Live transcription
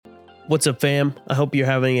What's up, fam? I hope you're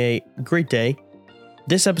having a great day.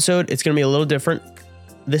 This episode, it's going to be a little different.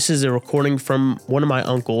 This is a recording from one of my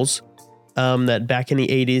uncles that back in the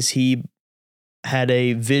 80s, he had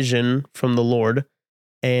a vision from the Lord,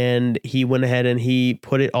 and he went ahead and he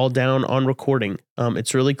put it all down on recording.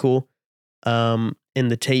 It's really cool. In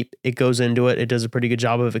the tape, it goes into it. It does a pretty good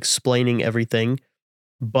job of explaining everything,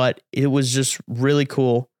 but it was just really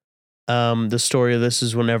cool. The story of this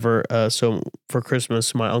is whenever, so for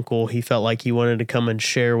Christmas, my uncle, he felt like he wanted to come and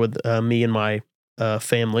share with me and my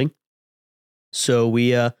family. So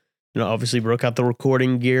we, obviously broke out the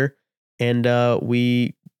recording gear and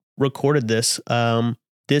we recorded this.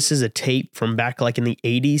 This is a tape from back like in the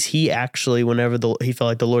 80s. He actually, whenever he felt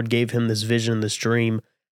like the Lord gave him this vision, this dream,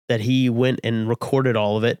 that he went and recorded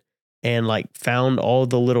all of it. And like found all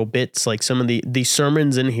the little bits, like some of the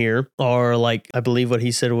sermons in here are like, I believe what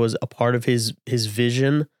he said was a part of his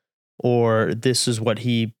vision, or this is what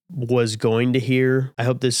he was going to hear. I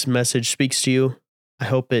hope this message speaks to you. I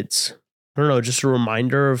hope it's, I don't know, just a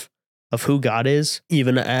reminder of who God is.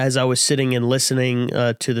 Even as I was sitting and listening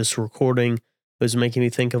to this recording, it was making me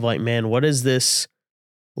think of like, man, what is this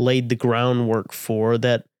laid the groundwork for,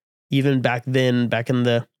 that even back then, back in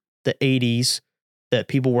the 80s, that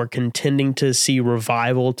people were contending to see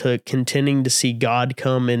revival, to contending to see God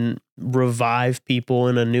come and revive people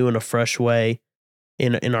in a new and a fresh way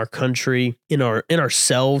in our country, in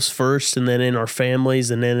ourselves first, and then in our families,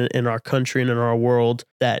 and then in our country and in our world,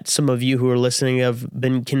 that some of you who are listening have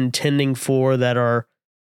been contending for, that are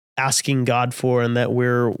asking God for, and that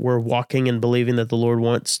we're walking and believing that the Lord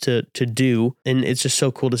wants to do. And it's just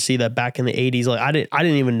so cool to see that back in the 80s. Like I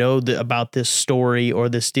didn't even know about this story or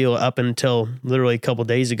this deal up until literally a couple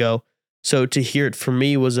days ago. So to hear it for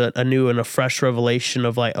me was a new and a fresh revelation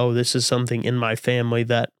of like, oh, this is something in my family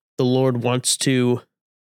that the Lord wants to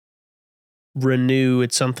renew.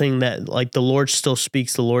 It's something that like the Lord still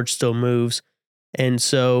speaks, the Lord still moves. And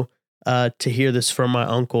so to hear this from my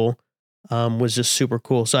uncle was just super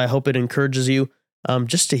cool. So I hope it encourages you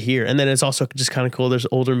just to hear. And then it's also just kind of cool. There's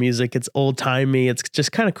older music. It's old timey. It's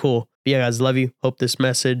just kind of cool. But yeah, guys, love you. Hope this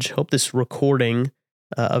message, hope this recording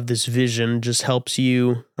of this vision just helps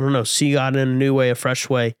you, I don't know, see God in a new way, a fresh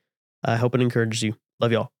way. I hope it encourages you.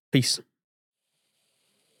 Love y'all. Peace.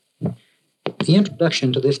 The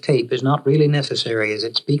introduction to this tape is not really necessary, as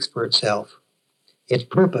it speaks for itself. Its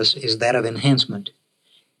purpose is that of enhancement,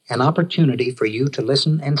 an opportunity for you to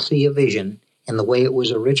listen and see a vision in the way it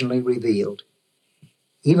was originally revealed.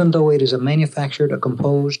 Even though it is a manufactured, a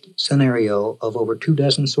composed scenario of over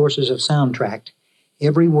 24 sources of soundtrack,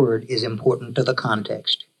 every word is important to the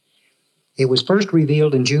context. It was first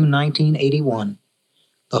revealed in June 1981.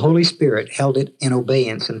 The Holy Spirit held it in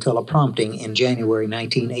abeyance until a prompting in January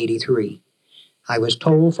 1983. I was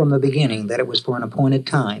told from the beginning that it was for an appointed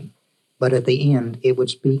time, but at the end it would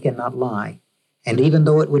speak and not lie. And even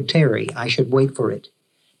though it would tarry, I should wait for it,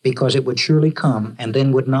 because it would surely come and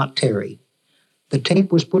then would not tarry. The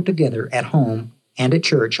tape was put together at home and at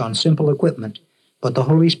church on simple equipment, but the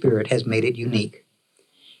Holy Spirit has made it unique.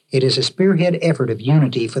 It is a spearhead effort of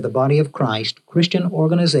unity for the body of Christ, Christian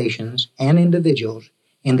organizations, and individuals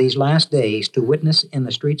in these last days to witness in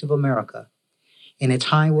the streets of America, in its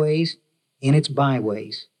highways, in its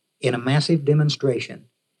byways, in a massive demonstration.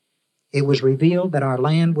 It was revealed that our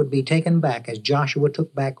land would be taken back as Joshua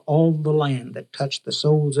took back all the land that touched the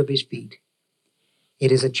soles of his feet.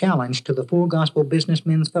 It is a challenge to the Full Gospel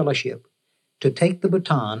Businessmen's Fellowship to take the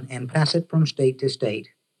baton and pass it from state to state,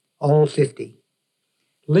 all 50.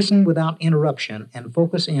 Listen without interruption and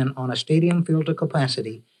focus in on a stadium filled to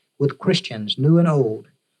capacity with Christians, new and old,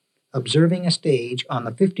 observing a stage on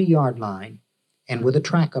the 50-yard line and with a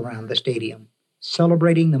track around the stadium,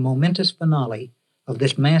 celebrating the momentous finale of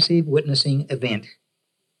this massive witnessing event.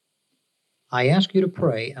 I ask you to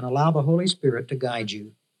pray and allow the Holy Spirit to guide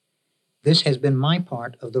you. This has been my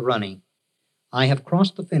part of the running. I have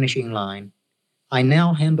crossed the finishing line. I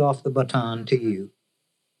now hand off the baton to you.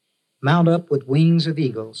 Mount up with wings of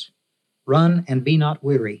eagles. Run and be not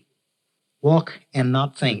weary. Walk and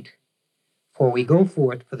not faint. For we go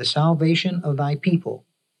forth for the salvation of thy people,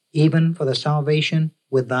 even for the salvation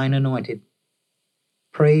with thine anointed.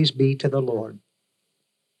 Praise be to the Lord.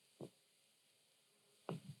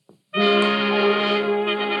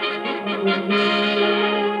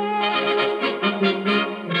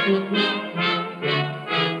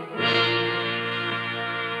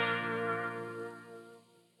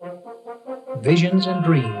 Visions and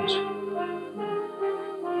Dreams.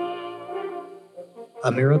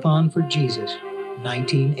 A Marathon for Jesus,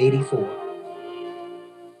 1984.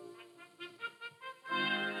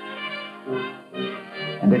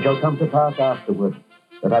 And it shall come to pass afterward,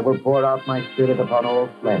 that I will pour out my spirit upon all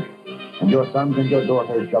flesh, and your sons and your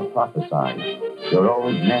daughters shall prophesy. Your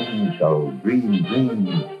old men shall dream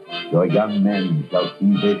dreams. Your young men shall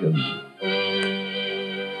see visions.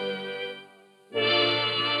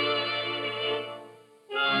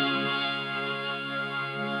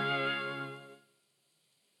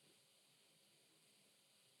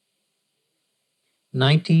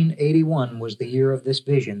 1981 was the year of this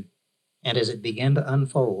vision, and as it began to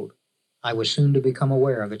unfold, I was soon to become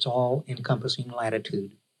aware of its all-encompassing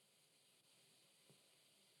latitude.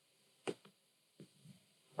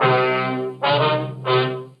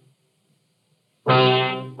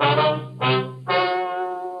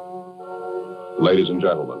 Ladies and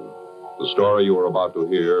gentlemen, the story you are about to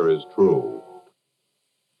hear is true.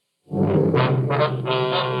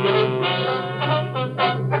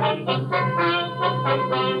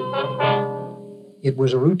 It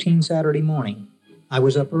was a routine Saturday morning. I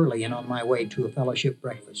was up early and on my way to a fellowship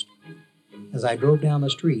breakfast. As I drove down the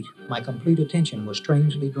street, my complete attention was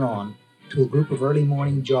strangely drawn to a group of early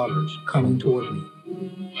morning joggers coming toward me.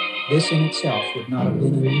 This in itself would not have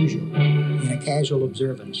been unusual in a casual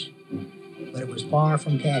observance, but it was far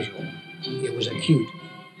from casual. It was acute,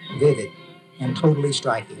 vivid, and totally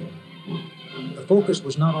striking. The focus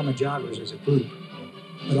was not on the joggers as a group,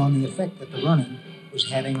 but on the effect that the running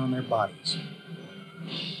was having on their bodies.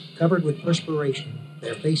 Covered with perspiration,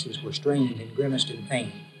 their faces were strained and grimaced in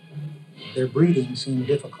pain. Their breathing seemed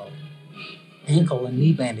difficult. Ankle and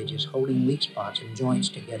knee bandages holding weak spots and joints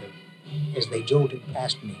together as they jolted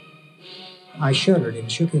past me. I shuddered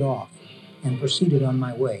and shook it off and proceeded on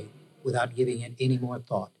my way without giving it any more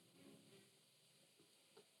thought.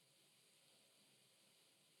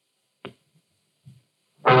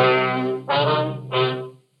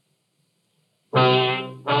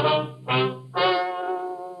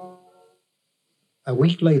 A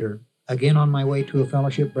week later, again on my way to a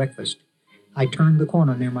fellowship breakfast, I turned the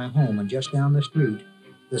corner near my home, and just down the street,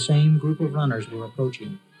 the same group of runners were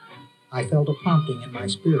approaching. I felt a prompting in my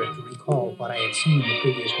spirit to recall what I had seen the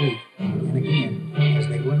previous week, and again, as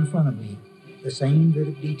they were in front of me, the same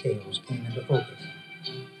vivid details came into focus.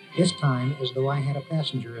 This time, as though I had a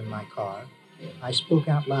passenger in my car, I spoke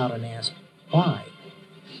out loud and asked, why?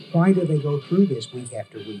 Why do they go through this week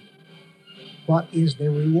after week? What is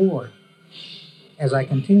their reward? As I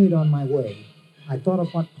continued on my way, I thought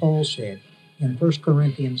of what Paul said in 1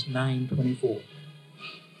 Corinthians 9:24.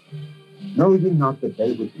 Know ye not that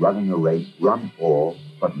they which run in a race run all,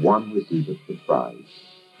 but one receiveth the prize?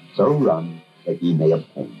 So run that ye may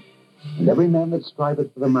obtain. And every man that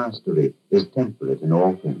striveth for the mastery is temperate in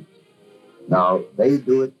all things. Now they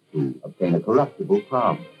do it to obtain a corruptible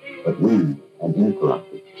crown, but we an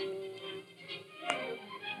incorruptible.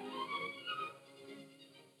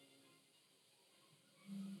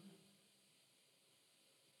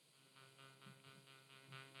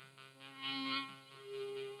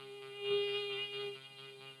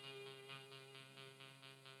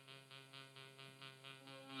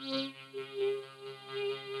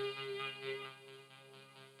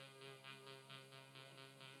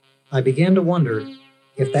 I began to wonder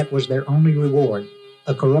if that was their only reward,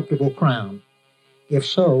 a corruptible crown. If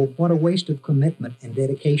so, what a waste of commitment and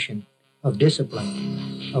dedication, of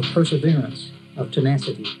discipline, of perseverance, of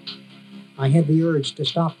tenacity. I had the urge to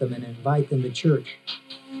stop them and invite them to church.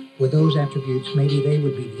 With those attributes, maybe they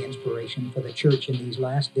would be the inspiration for the church in these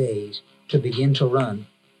last days to begin to run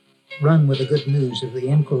with the good news of the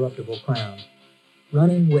incorruptible crown,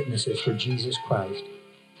 running witnesses for Jesus Christ.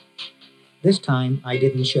 This time I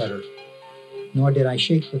didn't shudder, nor did I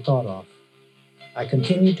shake the thought off. I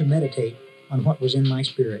continued to meditate on what was in my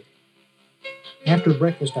spirit. After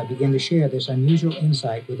breakfast, I began to share this unusual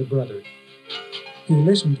insight with a brother. He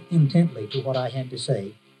listened intently to what I had to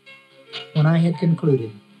say. When I had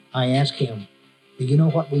concluded, I asked him, "Do you know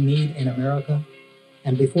what we need in America?"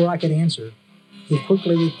 And before I could answer, he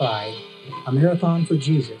quickly replied, "A marathon for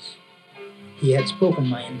Jesus." He had spoken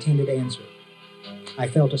my intended answer. I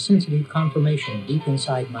felt a sensitive confirmation deep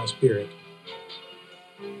inside my spirit.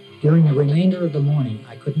 During the remainder of the morning,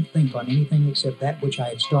 I couldn't think on anything except that which I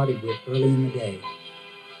had started with early in the day.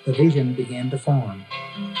 The vision began to form.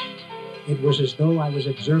 It was as though I was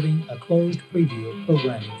observing a closed preview of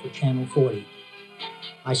programming for Channel 40.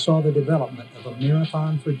 I saw the development of a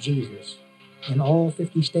marathon for Jesus in all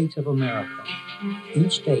 50 states of America,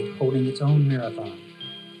 each state holding its own marathon,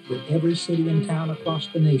 with every city and town across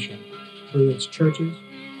the nation, through its churches,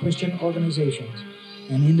 Christian organizations,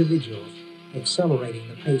 and individuals, accelerating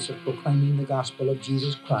the pace of proclaiming the gospel of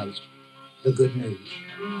Jesus Christ, the good news.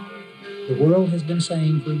 The world has been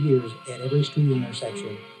saying for years at every street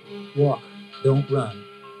intersection, walk, don't run.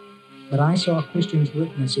 But I saw Christians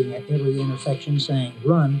witnessing at every intersection saying,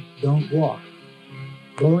 "Run, don't walk,"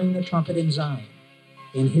 blowing the trumpet in Zion,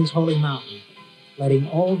 in his holy mountain, letting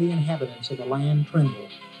all the inhabitants of the land tremble,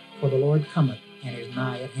 for the Lord cometh and is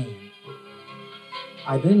nigh at hand.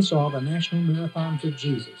 I then saw the National Marathon for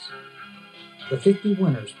Jesus. The 50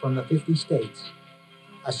 winners from the 50 states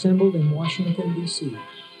assembled in Washington, D.C.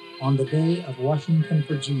 on the day of Washington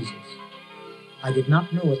for Jesus. I did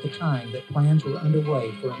not know at the time that plans were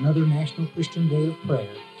underway for another National Christian Day of Prayer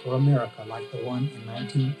for America like the one in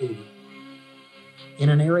 1980. In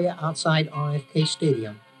an area outside RFK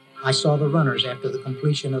Stadium, I saw the runners after the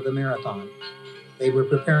completion of the marathon. They were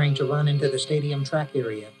preparing to run into the stadium track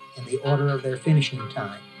area in the order of their finishing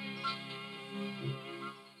time.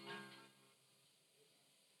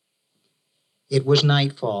 It was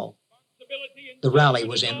nightfall. The rally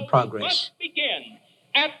was in progress. Must begin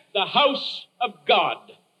at the house of God.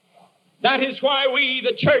 That is why we,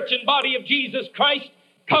 the church and body of Jesus Christ,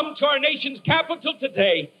 come to our nation's capital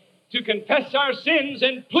today to confess our sins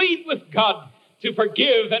and plead with God to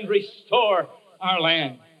forgive and restore our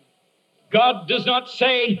land. God does not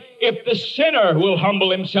say, if the sinner will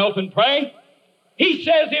humble himself and pray. He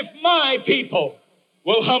says, if my people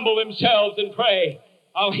will humble themselves and pray,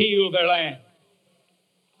 I'll heal their land.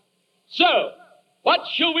 So, what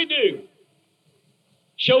shall we do?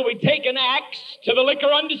 Shall we take an axe to the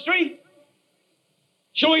liquor industry?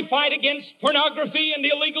 Shall we fight against pornography and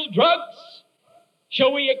illegal drugs?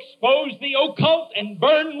 Shall we expose the occult and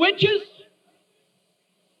burn witches?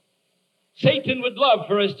 Satan would love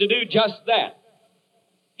for us to do just that.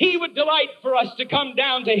 He would delight for us to come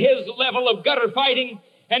down to his level of gutter fighting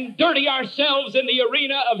and dirty ourselves in the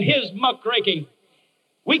arena of his muckraking.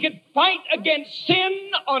 We could fight against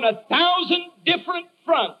sin on 1,000 different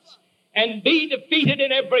fronts and be defeated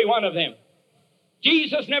in every one of them.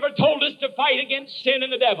 Jesus never told us to fight against sin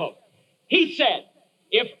and the devil. He said,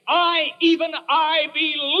 if I, even I,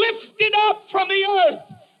 be lifted up from the earth,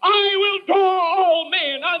 I will draw all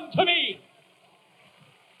men unto me.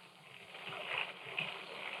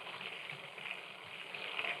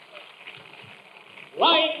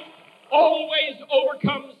 Light always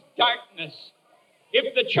overcomes darkness.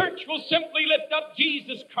 If the church will simply lift up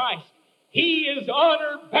Jesus Christ, he is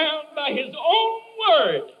honor-bound by his own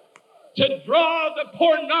word to draw the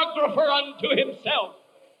pornographer unto himself.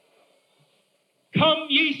 Come,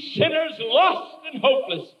 ye sinners, lost and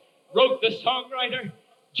hopeless, wrote the songwriter.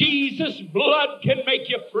 Jesus' blood can make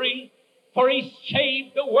you free, for he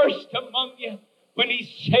saved the worst among you when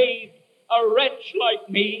he saved a wretch like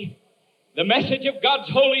me. The message of God's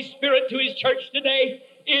Holy Spirit to his church today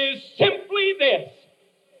is simply this.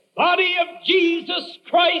 Body of Jesus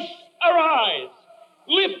Christ, arise.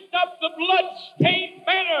 Lift up the blood-stained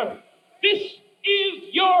banner. This is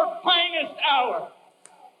your finest hour.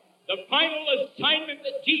 The final assignment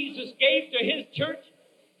that Jesus gave to his church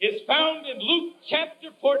is found in Luke chapter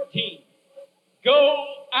 14. Go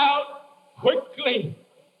out quickly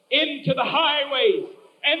into the highways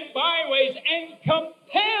and byways and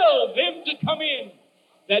compel them to come in,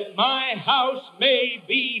 that my house may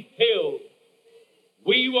be filled.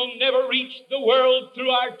 We will never reach the world through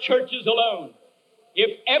our churches alone.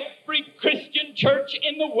 If every Christian church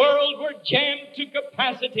in the world were jammed to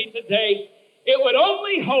capacity today, it would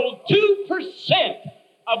only hold 2%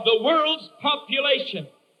 of the world's population.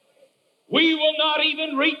 We will not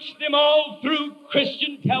even reach them all through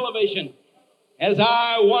Christian television, as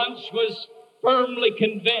I once was firmly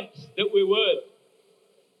convinced that we would.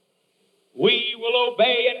 We will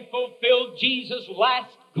obey and fulfill Jesus'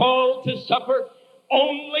 last call to supper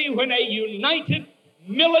only when a united,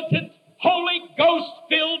 militant, Holy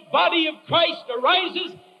Ghost-filled body of Christ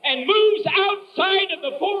arises and moves outside of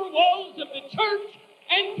the four walls of the church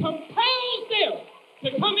and compels them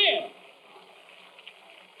to come in.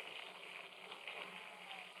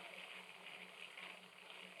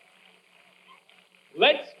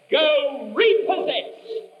 Let's go repossess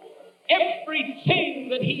everything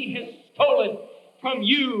that he has stolen from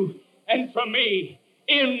you and from me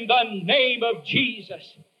in the name of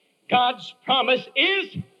Jesus. God's promise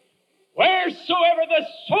is, wheresoever the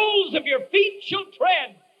soles of your feet shall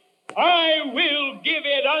tread, I will give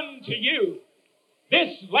it unto you.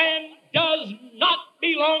 This land does not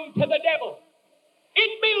belong to the devil.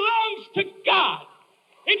 It belongs to God.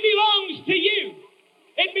 It belongs to you.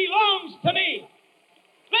 It belongs to me.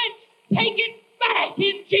 Let's take it back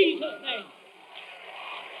in Jesus' name.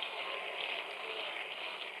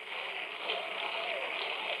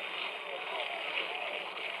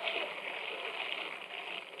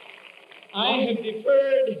 I have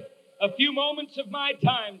deferred a few moments of my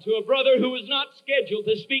time to a brother who was not scheduled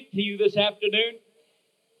to speak to you this afternoon.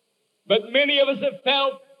 But many of us have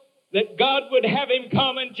felt that God would have him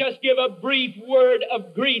come and just give a brief word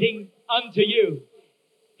of greeting unto you.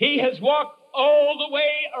 He has walked all the way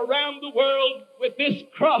around the world with this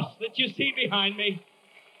cross that you see behind me.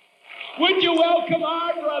 Would you welcome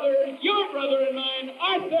our brother, your brother and mine,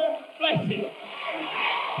 Arthur Blessing?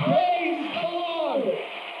 Praise the Lord.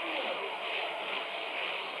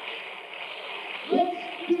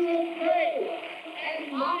 Let's do a great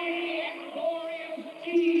and mighty and glorious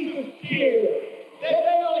Jesus cheer that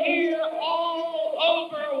they'll hear all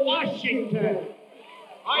over Washington.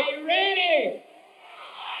 Are you ready?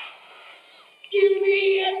 Give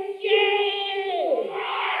me a yay!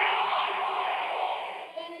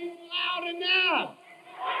 That ain't loud enough.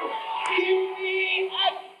 Give me a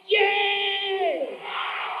yay!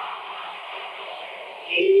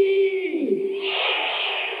 E!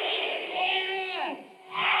 Yes!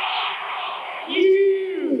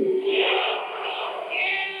 You!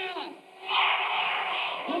 Yes!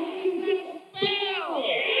 What does it spell?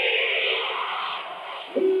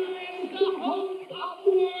 Who is the hope of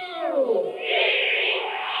the world?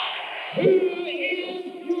 Who is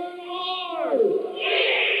your Lord?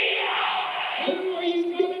 Who are you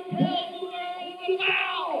going to tell the world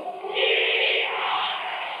about?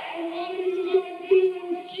 And what are you going to do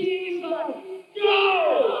with Jesus? Go!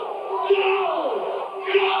 Go!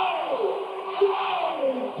 Go! Go!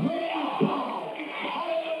 Praise God!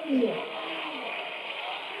 Hallelujah!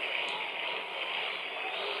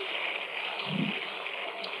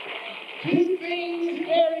 Two things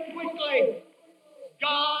very quickly.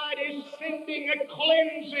 God is sending a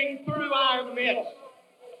cleansing through our midst.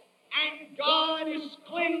 And God is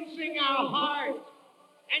cleansing our heart.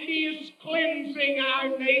 And He is cleansing our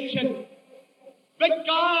nation. But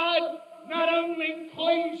God not only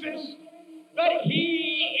cleanses, but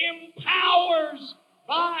He empowers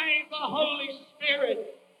by the Holy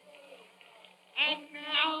Spirit. And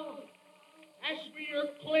now, as we are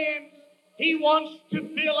cleansed, He wants to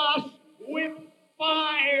fill us with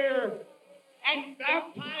fire and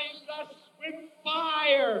baptize us with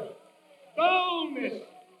fire, boldness,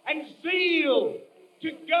 and zeal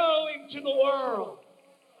to go into the world.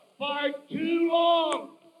 For too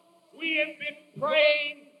long, we have been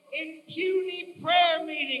praying in puny prayer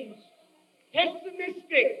meetings,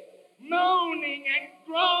 pessimistic, moaning and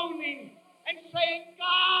groaning, and saying,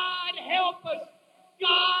 God, help us.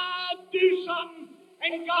 God, do something.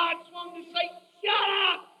 And God's wanting to say, shut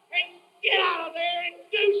up and get out of there and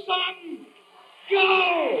do something. Go!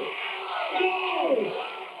 Go!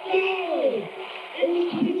 Go!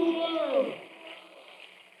 Into the world.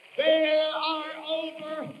 There are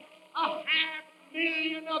over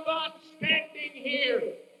 500,000 of us standing here.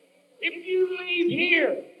 If you leave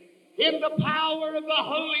here in the power of the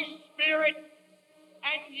Holy Spirit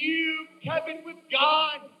and you covenant with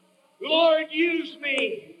God, Lord, use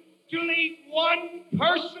me to lead one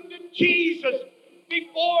person to Jesus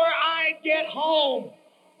before I get home.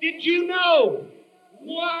 Did you know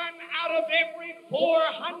 1 out of every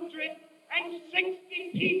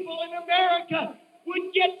 460 people in America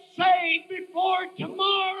would get saved before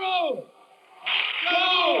tomorrow?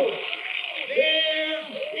 Go! There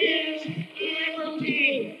is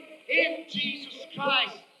liberty in Jesus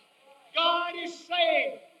Christ. God is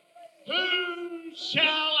saying, whom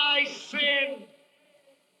shall I send?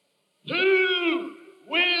 Who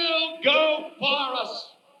will go for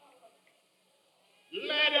us?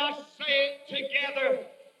 Let us say it together.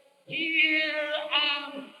 Here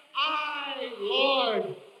am I,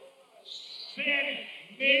 Lord. Send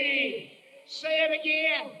me. Say it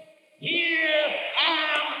again. Here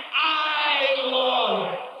am I,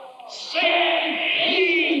 Lord. Send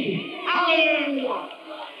me. Hallelujah.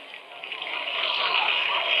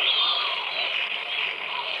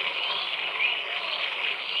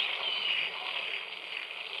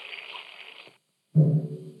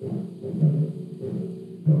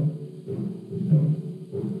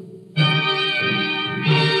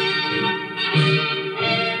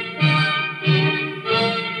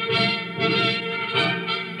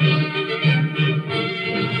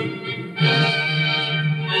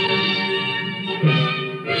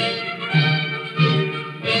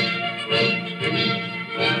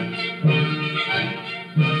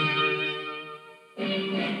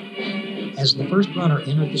 As the first runner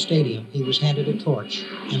entered the stadium, he was handed a torch,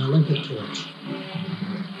 an Olympic torch.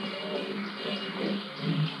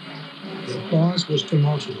 The applause was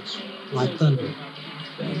tumultuous, like thunder.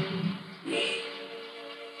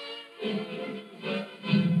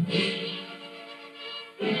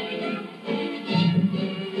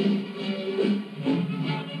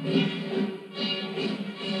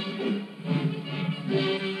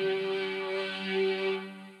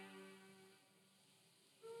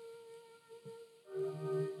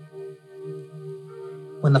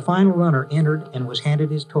 When the final runner entered and was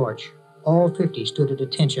handed his torch, all 50 stood at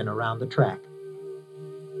attention around the track.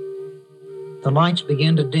 The lights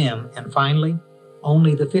began to dim, and finally,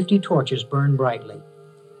 only the 50 torches burned brightly.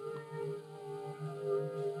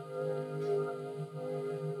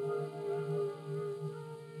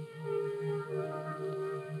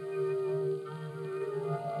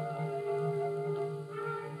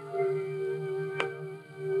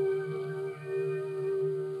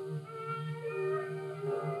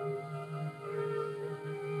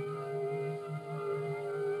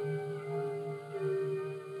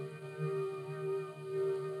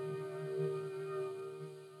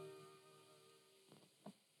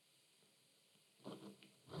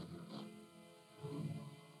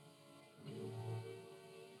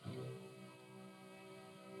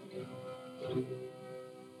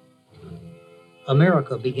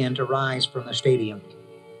 America began to rise from the stadium.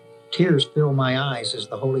 Tears filled my eyes as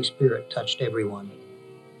the Holy Spirit touched everyone.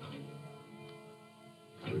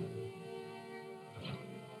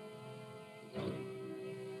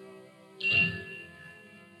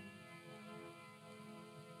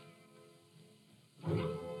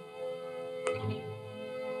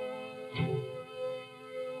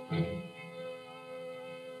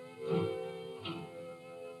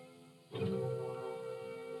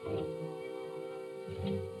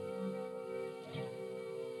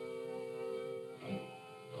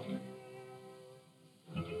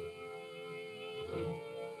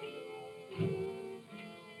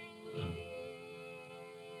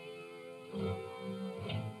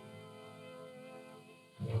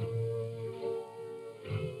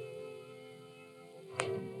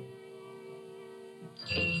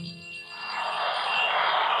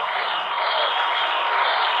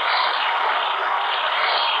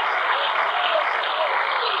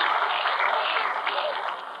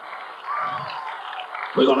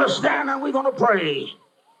 We're going to stand and we're going to pray.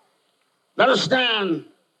 Let us stand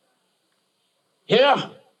here.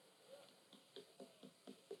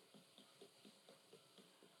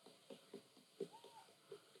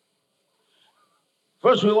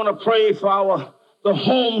 First, we want to pray for the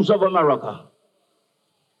homes of America.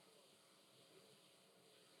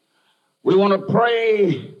 We want to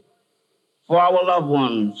pray for our loved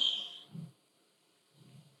ones.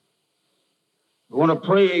 We want to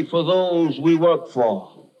pray for those we work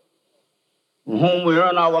for, from whom we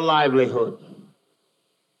earn our livelihood.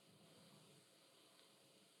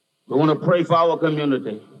 We want to pray for our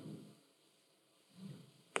community.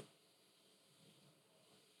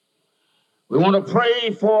 We want to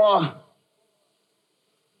pray for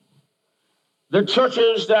the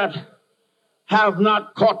churches that have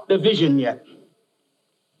not caught the vision yet.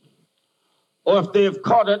 Or if they've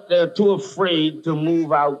caught it, they're too afraid to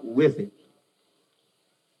move out with it.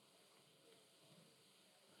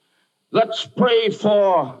 Let's pray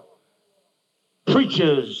for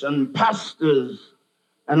preachers and pastors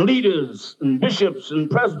and leaders and bishops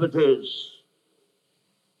and presbyters,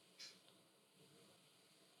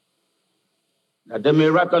 that they may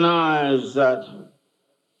recognize that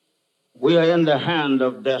we are in the hand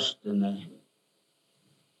of destiny.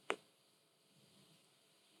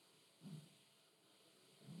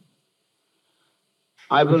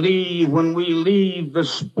 I believe when we leave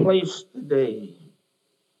this place today,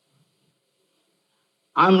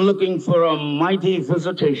 I'm looking for a mighty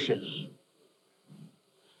visitation.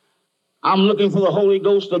 I'm looking for the Holy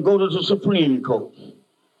Ghost to go to the Supreme Court.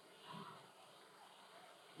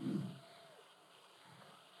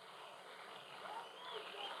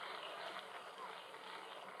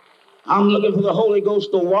 I'm looking for the Holy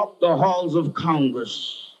Ghost to walk the halls of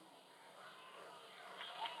Congress.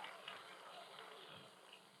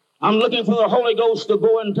 I'm looking for the Holy Ghost to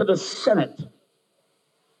go into the Senate.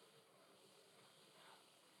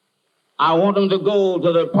 I want him to go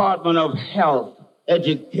to the Department of Health,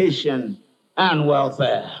 Education, and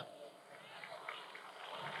Welfare.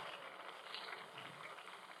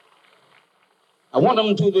 I want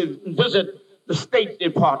him to visit the State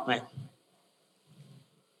Department.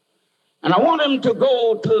 And I want him to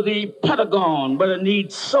go to the Pentagon, but it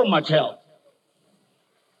needs so much help.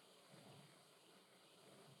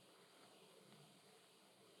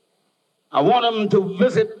 I want him to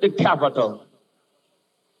visit the Capitol.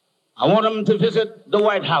 I want him to visit the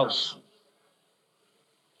White House.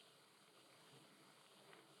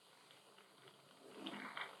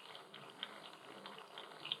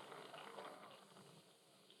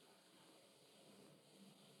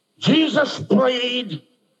 Jesus prayed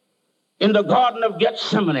in the Garden of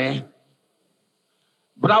Gethsemane,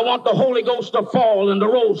 but I want the Holy Ghost to fall in the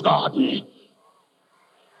Rose Garden.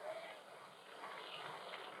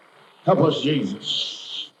 Help us,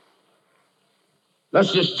 Jesus.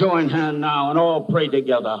 Let's just join hands now and all pray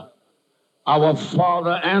together. Our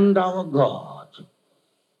Father and our God,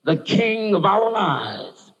 the King of our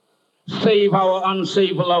lives, save our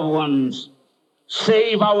unsaved loved ones,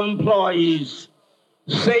 save our employees,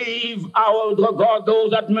 save our, God,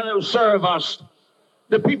 those that serve us,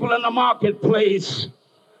 the people in the marketplace.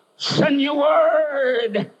 Send your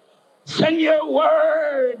word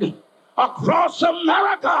across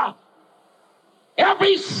America,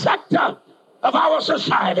 every sector of our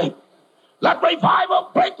society. Let revival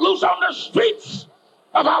break loose on the streets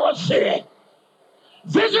of our city.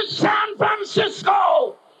 Visit San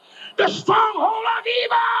Francisco, the stronghold of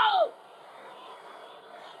evil.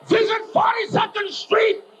 Visit 42nd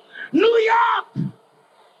Street, New York.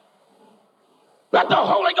 Let the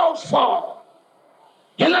Holy Ghost fall.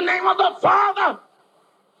 In the name of the Father,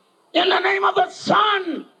 in the name of the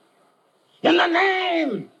Son, in the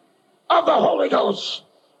name of the Holy Ghost.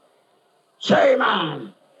 Say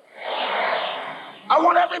amen. I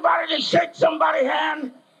want everybody to shake somebody's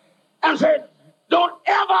hand and say, don't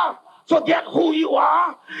ever forget who you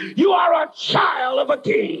are. You are a child of a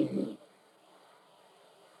king.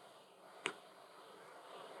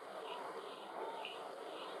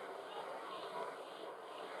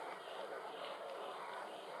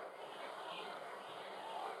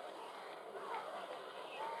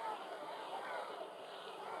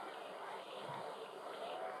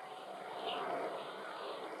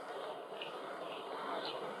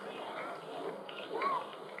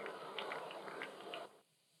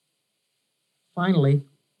 Finally,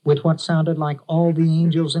 with what sounded like all the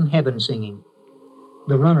angels in heaven singing,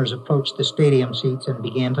 the runners approached the stadium seats and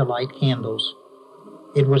began to light candles.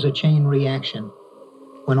 It was a chain reaction.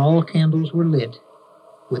 When all candles were lit,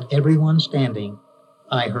 with everyone standing,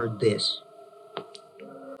 I heard this.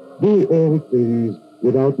 Do all things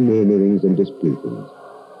without murmurings and disputings,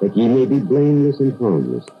 that ye may be blameless and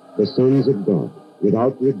harmless, the sons of God,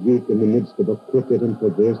 without rebuke in the midst of a crooked and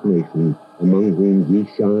perverse nation, among whom ye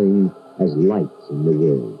shine as lights in the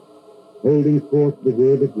world, holding forth the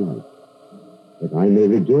word of life, that I may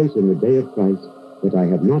rejoice in the day of Christ, that I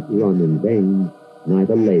have not run in vain,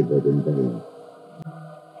 neither labored in vain.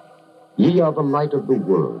 Ye are the light of the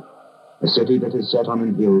world. A city that is set on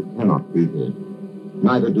an hill cannot be hid.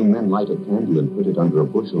 Neither do men light a candle and put it under a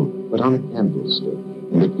bushel, but on a candlestick,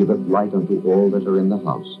 and it giveth light unto all that are in the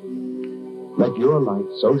house. Let your light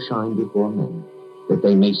so shine before men, that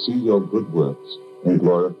they may see your good works, and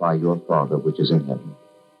glorify your Father which is in heaven.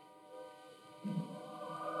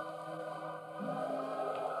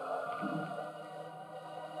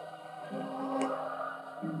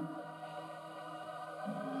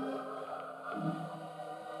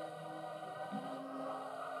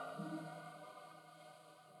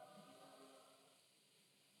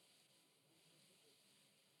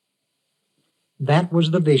 That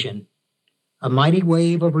was the vision, a mighty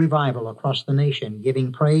wave of revival across the nation,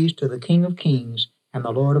 giving praise to the King of Kings and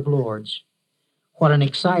the Lord of Lords. What an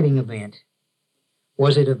exciting event.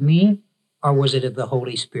 Was it of me, or was it of the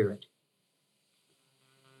Holy Spirit?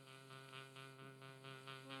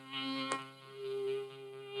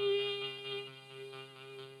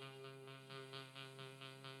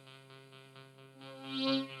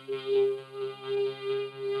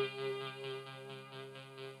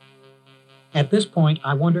 At this point,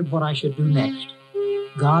 I wondered what I should do next.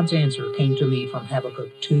 God's answer came to me from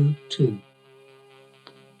Habakkuk 2:2.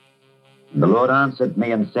 And the Lord answered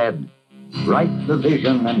me and said, Write the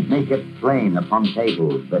vision and make it plain upon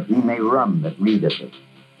tables, that he may run that readeth it.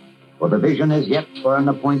 For the vision is yet for an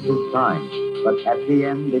appointed time, but at the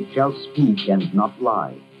end it shall speak and not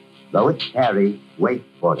lie. Though it tarry, wait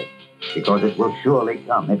for it, because it will surely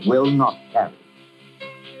come. It will not tarry.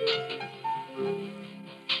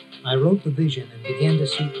 I wrote the vision and began to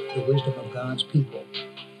seek the wisdom of God's people.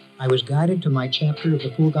 I was guided to my chapter of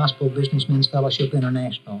the Full Gospel Businessmen's Fellowship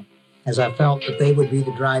International, as I felt that they would be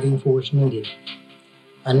the driving force needed.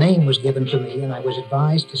 A name was given to me, and I was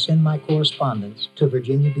advised to send my correspondence to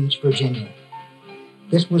Virginia Beach, Virginia.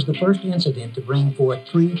 This was the first incident to bring forth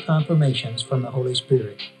 3 confirmations from the Holy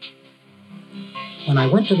Spirit. When I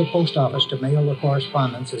went to the post office to mail the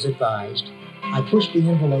correspondence as advised, I pushed the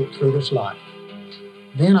envelope through the slot.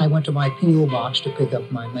 Then I went to my P.O. box to pick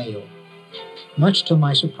up my mail. Much to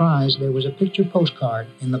my surprise, there was a picture postcard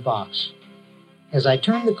in the box. As I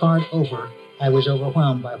turned the card over, I was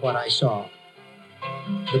overwhelmed by what I saw.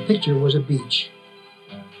 The picture was a beach,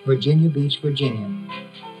 Virginia Beach, Virginia.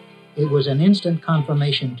 It was an instant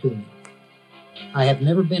confirmation to me. I have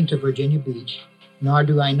never been to Virginia Beach, nor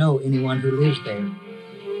do I know anyone who lives there.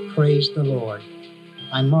 Praise the Lord.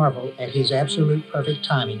 I marvel at his absolute perfect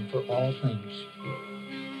timing for all things.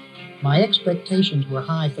 My expectations were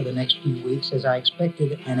high for the next few weeks as I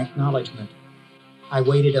expected an acknowledgement. I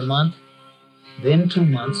waited a month, then 2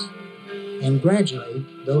 months, and gradually,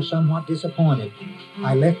 though somewhat disappointed,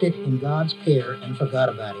 I left it in God's care and forgot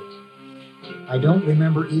about it. I don't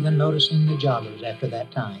remember even noticing the joggers after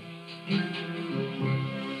that time.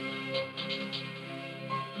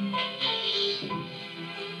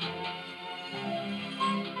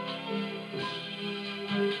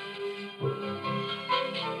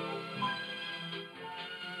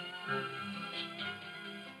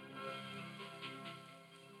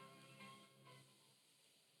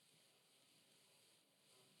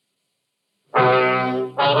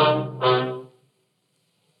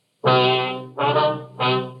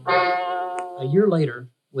 A year later,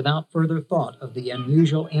 without further thought of the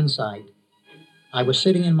unusual insight, I was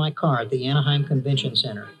sitting in my car at the Anaheim Convention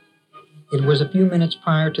Center. It was a few minutes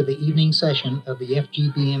prior to the evening session of the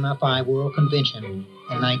FGBMFI World Convention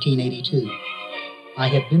in 1982. I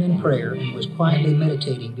had been in prayer and was quietly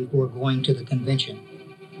meditating before going to the convention.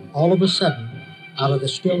 All of a sudden, out of the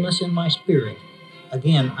stillness in my spirit,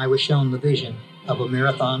 again I was shown the vision of a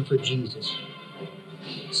marathon for Jesus.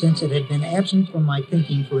 Since it had been absent from my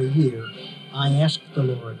thinking for a year, I asked the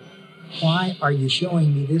Lord, "Why are you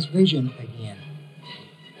showing me this vision again?"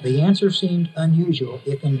 The answer seemed unusual,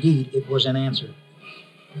 if indeed it was an answer.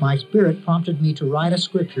 My spirit prompted me to write a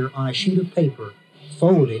scripture on a sheet of paper,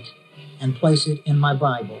 fold it, and place it in my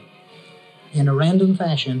Bible. In a random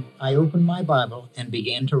fashion, I opened my Bible and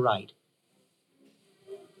began to write.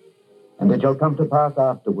 And it shall come to pass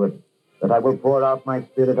afterward that I will pour out my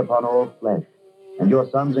spirit upon all flesh, and your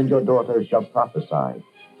sons and your daughters shall prophesy.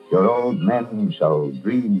 Your old men shall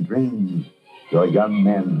dream dreams. Your young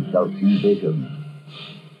men shall see visions.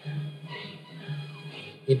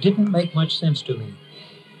 It didn't make much sense to me.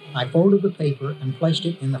 I folded the paper and placed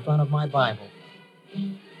it in the front of my Bible.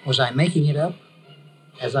 Was I making it up?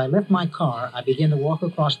 As I left my car, I began to walk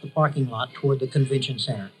across the parking lot toward the convention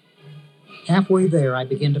center. Halfway there, I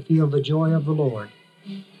began to feel the joy of the Lord.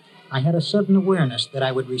 I had a sudden awareness that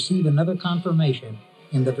I would receive another confirmation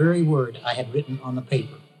in the very word I had written on the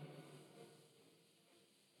paper.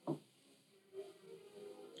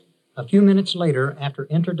 A few minutes later, after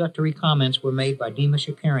introductory comments were made by Dima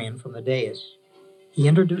Shakarian from the dais, he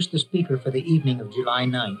introduced the speaker for the evening of July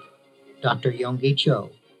 9th, Dr. Yonggi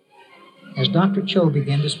Cho. As Dr. Cho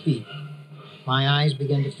began to speak, my eyes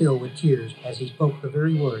began to fill with tears as he spoke the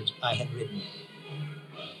very words I had written.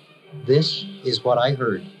 This is what I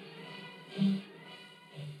heard.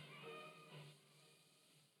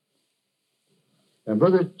 And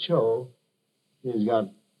Brother Cho, he's got,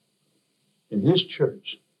 in his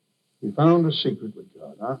church, he found a secret with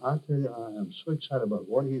God. I tell you, I am so excited about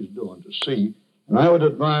what he's doing to see. And I would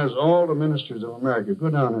advise all the ministers of America, go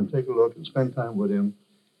down and take a look and spend time with him.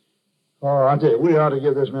 Oh, I tell you, we ought to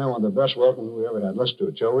give this man one of the best welcomes we ever had. Let's do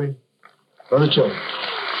it, shall we? Brother Cho.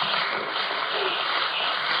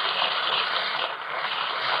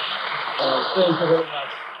 Thank you very much.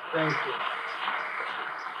 Thank you.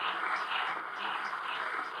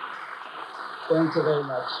 Thank you very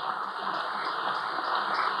much.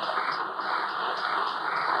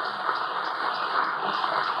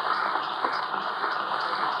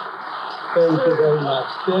 Thank you very much.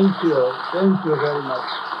 Thank you. Thank you very much.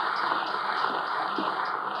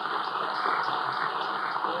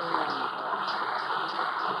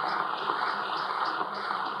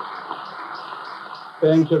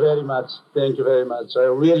 Thank you very much. Thank you very much. I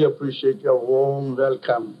really appreciate your warm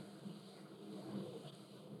welcome.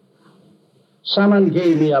 Someone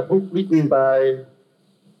gave me a book written by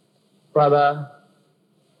Brother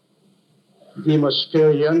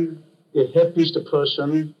Demoskarian, the happiest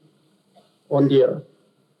person on the earth.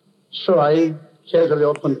 So I casually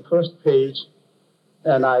opened the first page,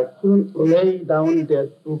 and I couldn't lay down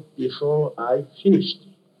that book before I finished.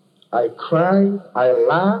 I cried, I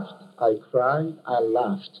laughed, I cried, I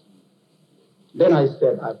laughed. Then I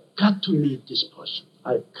said, I've got to meet this person.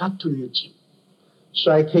 I've got to meet him.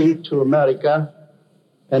 So I came to America,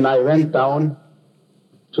 and I went down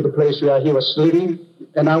to the place where he was living,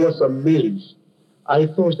 and I was amazed. I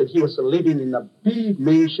thought that he was living in a big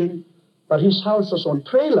mansion, but his house was on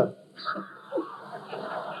trailer.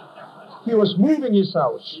 He was moving his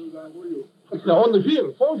house. On the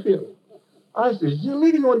field, 4-wheel. I said, is he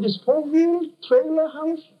living on this 4-wheel trailer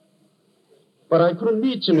house? But I couldn't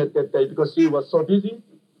meet him at that day because he was so busy.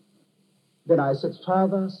 Then I said,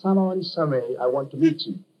 Father, somehow in some way, I want to meet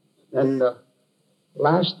you. And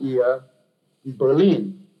last year in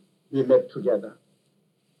Berlin, we met together.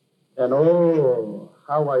 And oh,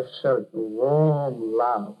 how I felt the warm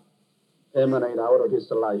love emanate out of his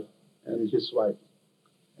life and his wife.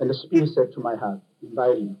 And the Spirit said to my heart,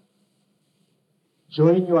 inviting,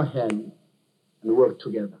 join your hand and work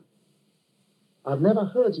together. I've never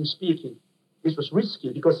heard him speaking. It was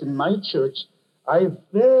risky because in my church, I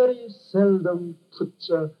very seldom put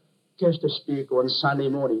guest speaker on Sunday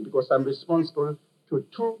morning because I'm responsible to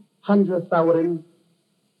 200,000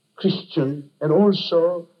 Christians, and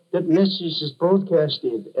also that message is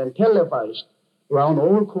broadcasted and televised around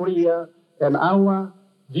all Korea, and our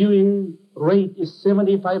viewing rate is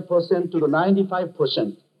 75% to the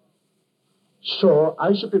 95%. So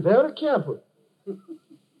I should be very careful.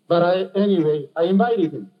 But anyway, I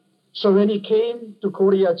invited him. So when he came to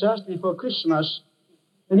Korea just before Christmas,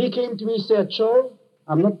 and he came to me and said, Joe,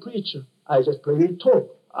 I'm not preacher. I just plainly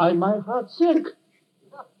talk. My heart sank.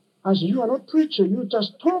 I said, you are not preacher. You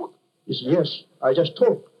just talk. He said, yes, I just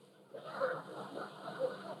talk.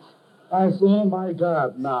 I said, oh my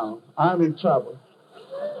God, now I'm in trouble.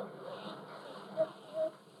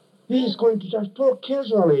 He's going to just talk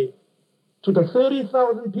casually to the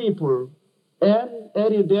 30,000 people and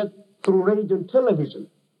edit that through radio and television.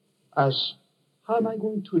 I said, how am I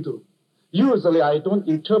going to do? Usually I don't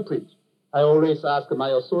interpret. I always ask my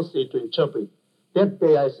associate to interpret. That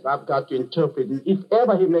day I said, I've got to interpret. And if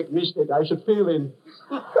ever he make mistake, I should fill in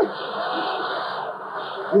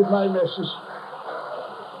with my message.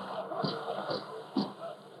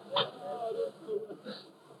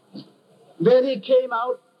 Then he came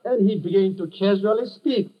out and he began to casually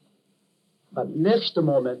speak. But next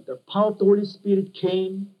moment, the power of the Holy Spirit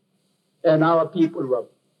came and our people were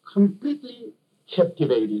completely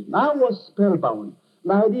captivated. And I was spellbound.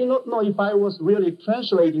 Now I did not know if I was really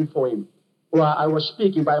translating for him or I was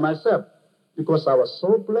speaking by myself because I was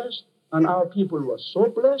so blessed and our people were so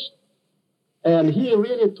blessed. And he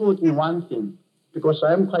really taught me one thing because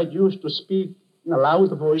I am quite used to speak in a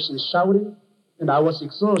loud voice and shouting, and I was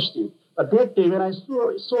exhausted. But that day when I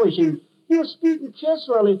saw him, he was speaking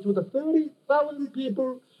casually to the 30,000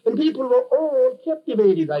 people, and people were all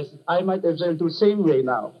captivated. I said, I might as well do the same way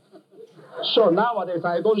now. So nowadays,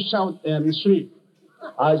 I don't shout and shriek.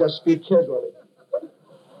 I just speak casually.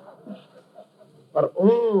 But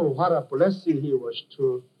oh, what a blessing he was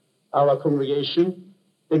to our congregation.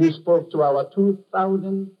 Then he spoke to our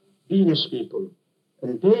 2,000 Venus people,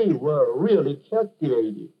 and they were really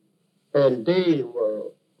captivated, and they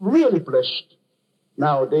were really blessed.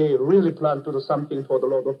 Now they really plan to do something for the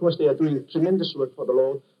Lord. Of course, they are doing tremendous work for the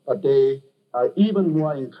Lord, but they are even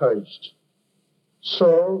more encouraged.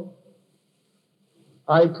 So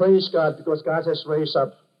I praise God because God has raised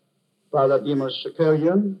up Brother Demas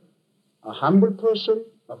Shakarian, a humble person,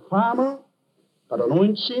 a farmer, but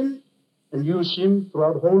anoints him and use him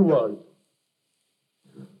throughout the whole world.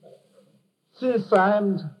 Since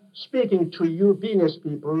I'm speaking to you Venus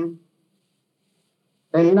people,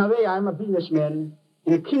 and in a way I'm a businessman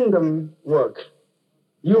in kingdom work.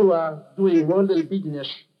 You are doing worldly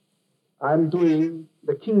business. I'm doing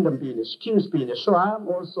the kingdom business, king's business. So I'm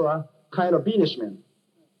also a kind of businessman.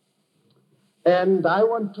 And I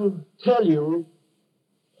want to tell you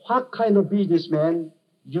what kind of businessman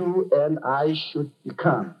you and I should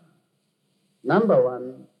become. Number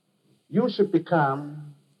one, you should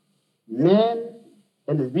become men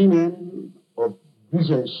and women of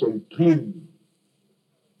visions and dreams.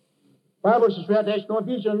 Bible says where there's no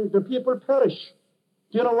vision, the people perish.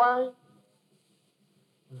 Do you know why?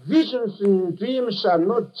 Visions and dreams are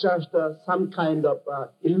not just some kind of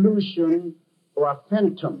illusion or a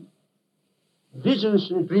phantom.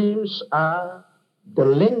 Visions and dreams are the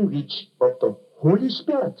language of the Holy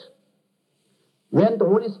Spirit. When the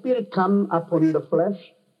Holy Spirit comes upon the flesh,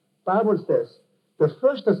 Bible says the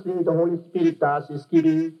first thing the Holy Spirit does is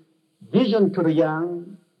giving vision to the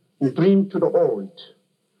young and dream to the old.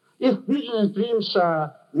 If vision and dreams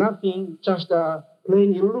are nothing, just a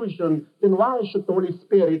plain illusion, then why should the Holy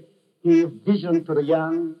Spirit give vision to the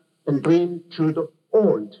young and dream to the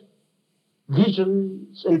old?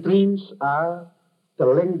 Visions and dreams are the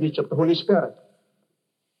language of the Holy Spirit.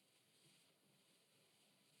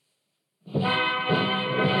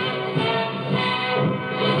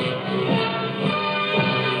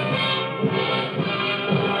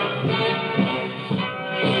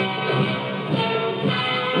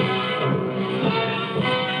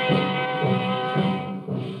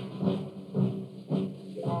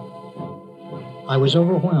 I was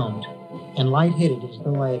overwhelmed and lightheaded as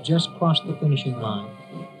though I had just crossed the finishing line,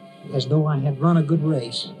 as though I had run a good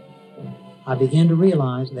race. I began to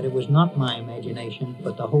realize that it was not my imagination,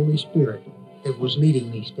 but the Holy Spirit that was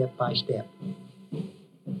leading me step by step.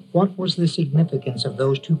 What was the significance of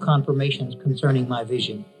those two confirmations concerning my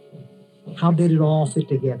vision? How did it all fit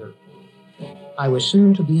together? I was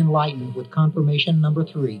soon to be enlightened with confirmation number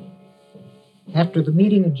 3. After the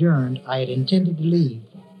meeting adjourned, I had intended to leave,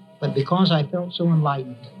 but because I felt so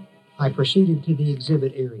enlightened, I proceeded to the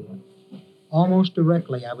exhibit area. Almost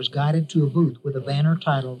directly, I was guided to a booth with a banner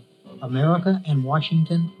titled, America and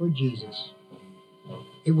Washington for Jesus.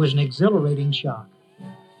 It was an exhilarating shock.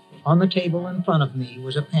 On the table in front of me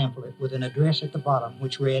was a pamphlet with an address at the bottom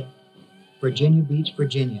which read, Virginia Beach,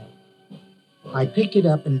 Virginia. I picked it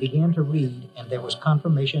up and began to read, and there was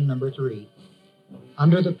confirmation number 3.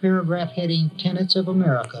 Under the paragraph heading Tenets of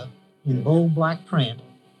America, in bold black print,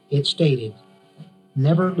 it stated,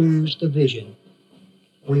 Never lose the vision.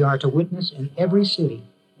 We are to witness in every city.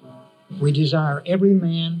 We desire every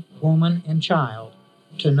man, woman, and child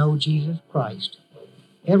to know Jesus Christ.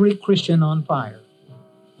 Every Christian on fire.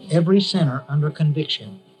 Every sinner under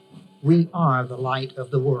conviction. We are the light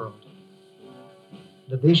of the world.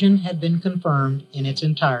 The vision had been confirmed in its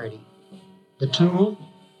entirety. The tool,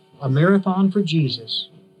 a marathon for Jesus,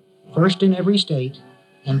 first in every state,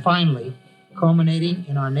 and finally, culminating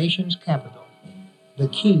in our nation's capital. The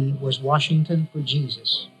key was Washington for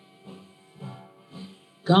Jesus.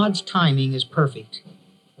 God's timing is perfect.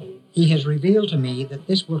 He has revealed to me that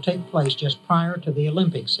this will take place just prior to the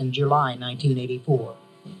Olympics in July 1984.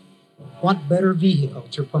 What better vehicle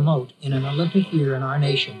to promote in an Olympic year in our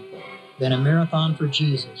nation than a marathon for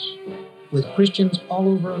Jesus, with Christians all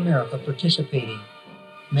over America participating,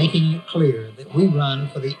 making it clear that we run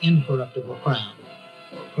for the incorruptible crown,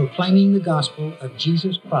 proclaiming the gospel of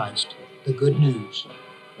Jesus Christ, the good news.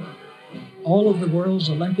 All of the world's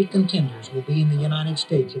Olympic contenders will be in the United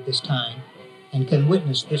States at this time and can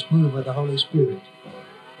witness this move of the Holy Spirit.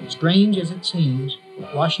 Strange as it seems,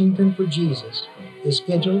 Washington for Jesus is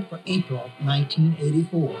scheduled for April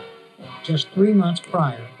 1984, just 3 months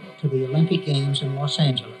prior to the Olympic Games in Los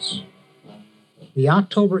Angeles. The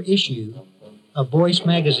October issue of Voice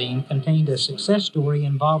magazine contained a success story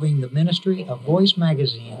involving the ministry of Voice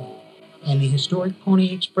magazine and the historic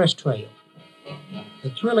Pony Express Trail.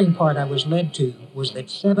 The thrilling part I was led to was that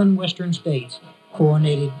 7 Western states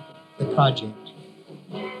coordinated the project.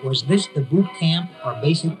 Was this the boot camp or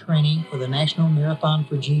basic training for the National Marathon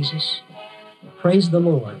for Jesus? Praise the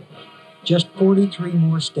Lord, just 43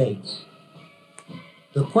 more states.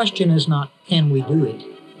 The question is not, can we do it?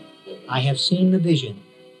 I have seen the vision.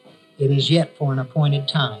 It is yet for an appointed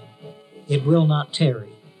time. It will not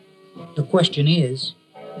tarry. The question is,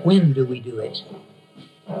 when do we do it?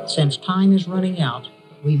 Since time is running out,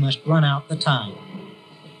 we must run out the time.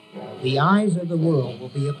 The eyes of the world will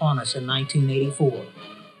be upon us in 1984.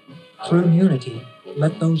 Through unity,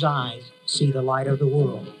 let those eyes see the light of the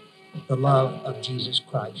world, the love of Jesus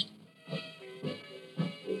Christ.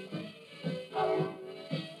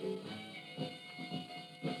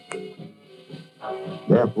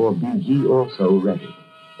 Therefore be ye also ready,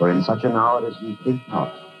 for in such an hour as ye think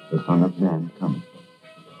not, the Son of Man cometh.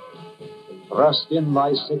 Thrust in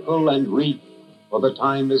thy sickle and reap, for the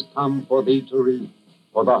time is come for thee to reap,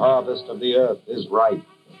 for the harvest of the earth is ripe.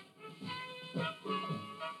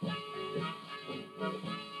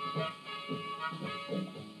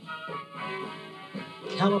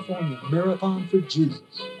 California Marathon for Jesus.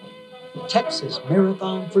 Texas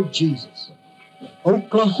Marathon for Jesus.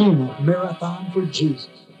 Oklahoma Marathon for Jesus.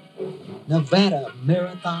 Nevada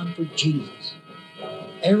Marathon for Jesus.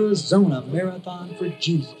 Arizona Marathon for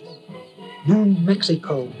Jesus. New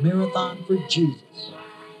Mexico Marathon for Jesus.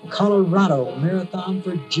 Colorado Marathon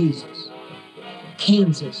for Jesus.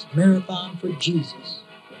 Kansas Marathon for Jesus.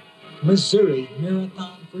 Missouri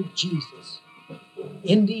Marathon for Jesus.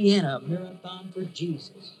 Indiana Marathon for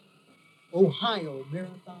Jesus. Ohio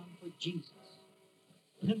Marathon for Jesus.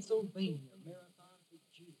 Pennsylvania